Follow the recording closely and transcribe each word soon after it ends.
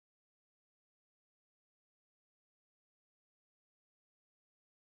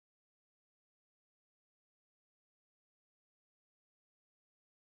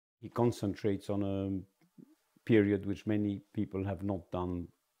He concentrates on a period which many people have not done.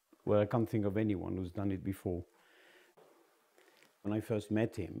 Well, I can't think of anyone who's done it before. When I first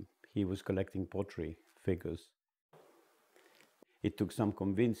met him, he was collecting pottery figures. It took some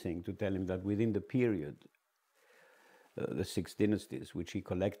convincing to tell him that within the period, the Six Dynasties, which he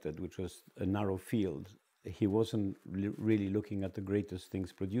collected, which was a narrow field, he wasn't really looking at the greatest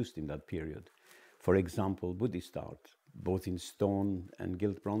things produced in that period. For example, Buddhist art, both in stone and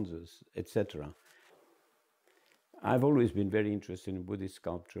gilt bronzes, etc. I've always been very interested in Buddhist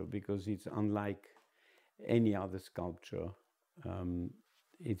sculpture because it's unlike any other sculpture.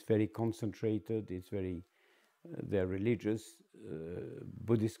 It's very concentrated, they're religious.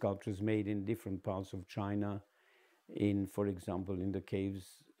 Buddhist sculptures made in different parts of China, for example, in the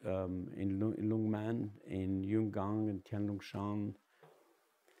caves in Lungmen, in Yungang and Tianlongshan,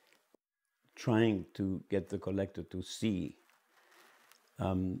 trying to get the collector to see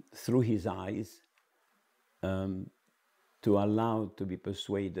through his eyes, to allow to be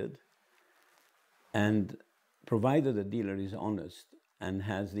persuaded, and provided the dealer is honest and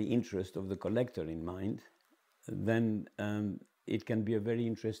has the interest of the collector in mind, then it can be a very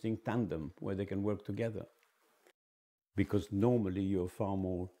interesting tandem where they can work together. Because normally you're far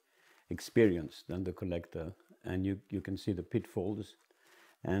more experienced than the collector, and you can see the pitfalls,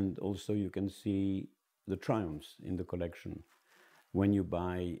 and also you can see the triumphs in the collection. When you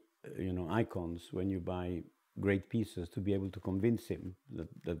buy icons, when you buy great pieces, to be able to convince him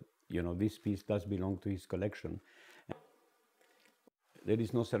that this piece does belong to his collection. There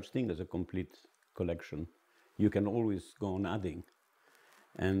is no such thing as a complete collection. You can always go on adding,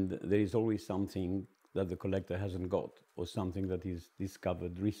 and there is always something that the collector hasn't got, or something that is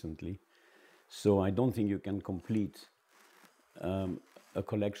discovered recently. So I don't think you can complete a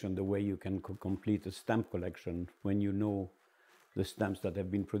collection the way you can complete a stamp collection when you know the stamps that have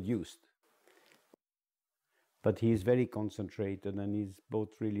been produced. But he is very concentrated, and he's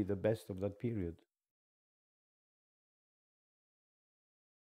both really the best of that period.